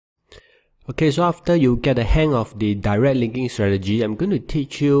Okay, so after you get the hang of the direct linking strategy, I'm going to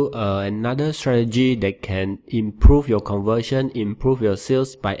teach you another strategy that can improve your conversion, improve your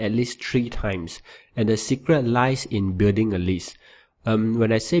sales by at least 3 times. And the secret lies in building a list.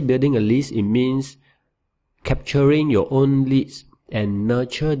 When I say building a list, it means capturing your own leads and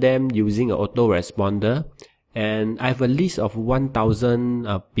nurture them using an autoresponder. And I have a list of 1,000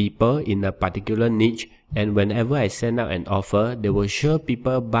 people in a particular niche, and whenever I send out an offer, they will sure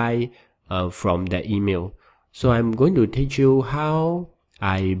people buy from that email. So I'm going to teach you how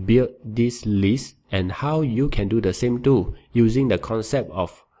I built this list and how you can do the same too using the concept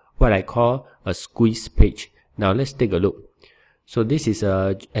of what I call a squeeze page. Now let's take a look. So this is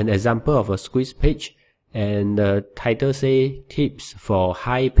an example of a squeeze page, and the title say tips for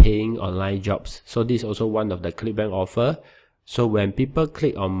high paying online jobs. So this is also one of the Clickbank offer. So when people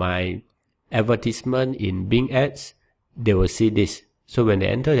click on my advertisement in Bing ads, they will see this. So when they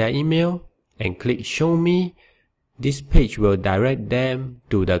enter their email and click show me, this page will direct them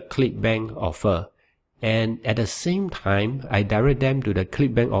to the Clickbank offer. And at the same time, I direct them to the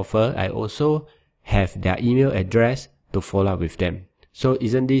Clickbank offer. I also have their email address to follow up with them. So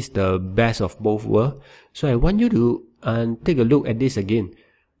isn't this the best of both worlds? So I want you to take a look at this again.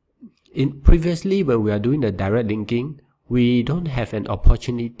 Previously, when we are doing the direct linking, we don't have an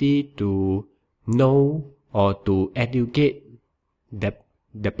opportunity to know or to educate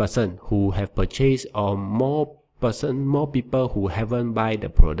the person who have purchased, or more people who haven't buy the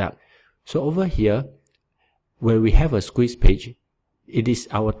product. So over here, when we have a squeeze page, it is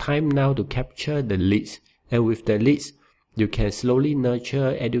our time now to capture the leads. And with the leads, you can slowly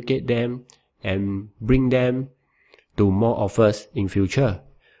nurture, educate them, and bring them to more offers in future.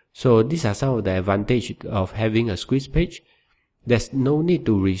 So these are some of the advantages of having a squeeze page. There's no need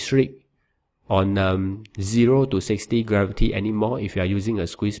to restrict on 0 to 60 gravity anymore. If you are using a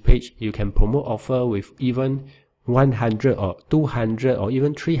squeeze page, you can promote offer with even 100 or 200 or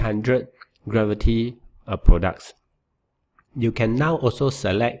even 300 gravity products. You can now also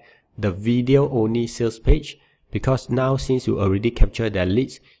select the video only sales page, because now since you already captured their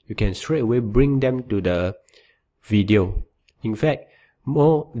leads, you can straight away bring them to the video. In fact,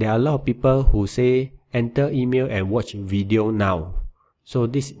 there are a lot of people who say enter email and watch video now. So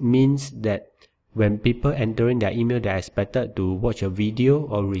this means that when people entering their email, they are expected to watch a video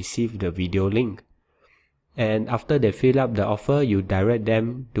or receive the video link. And after they fill up the offer, you direct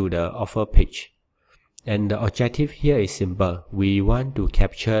them to the offer page. And the objective here is simple. We want to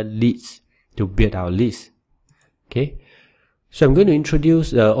capture leads to build our list. Okay, so I'm going to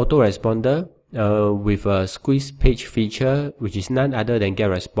introduce the autoresponder with a squeeze page feature, which is none other than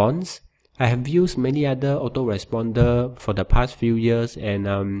GetResponse. I have used many other autoresponder for the past few years,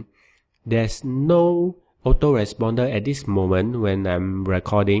 and there's no autoresponder at this moment when I'm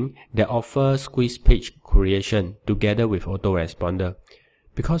recording that offers squeeze page creation together with autoresponder.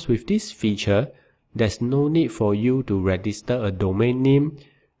 Because with this feature, there's no need for you to register a domain name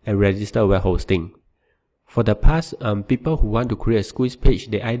and register web hosting. For the past, people who want to create a squeeze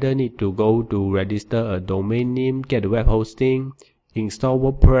page, they either need to go to register a domain name, get the web hosting, install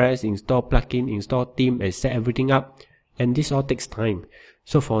WordPress, install plugin, install theme, and set everything up. And this all takes time.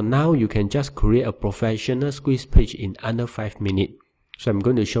 So for now, you can just create a professional squeeze page in under 5 minutes. So I'm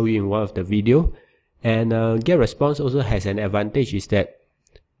going to show you in one of the video. And GetResponse also has an advantage, is that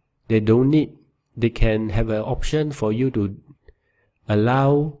they can have an option for you to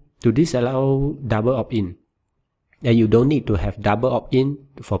disallow double opt-in. And you don't need to have double opt-in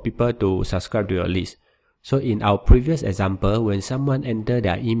for people to subscribe to your list. So in our previous example, when someone enter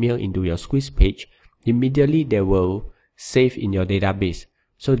their email into your squeeze page, immediately they will save in your database.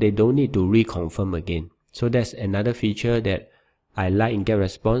 So they don't need to reconfirm again. So that's another feature that I like in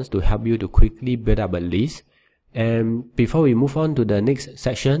GetResponse to help you to quickly build up a list. And before we move on to the next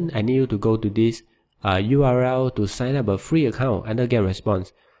section, I need you to go to this URL to sign up a free account under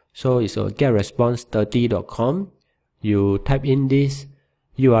GetResponse. So it's getresponse30.com. You type in this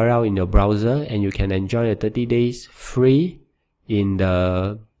URL in your browser and you can enjoy a 30 days free in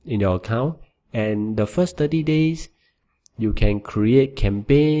your account. And the first 30 days, you can create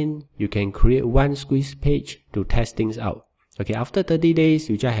campaign, you can create one squeeze page to test things out. Okay, after 30 days,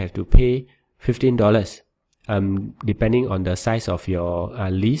 you just have to pay $15, depending on the size of your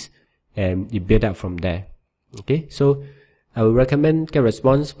list, and you build up from there. Okay, so I would recommend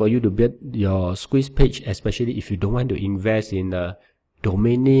GetResponse for you to build your squeeze page, especially if you don't want to invest in a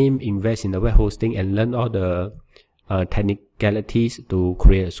domain name, invest in the web hosting, and learn all the technicalities to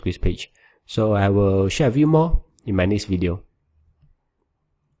create a squeeze page. So I will share with you more in my next video.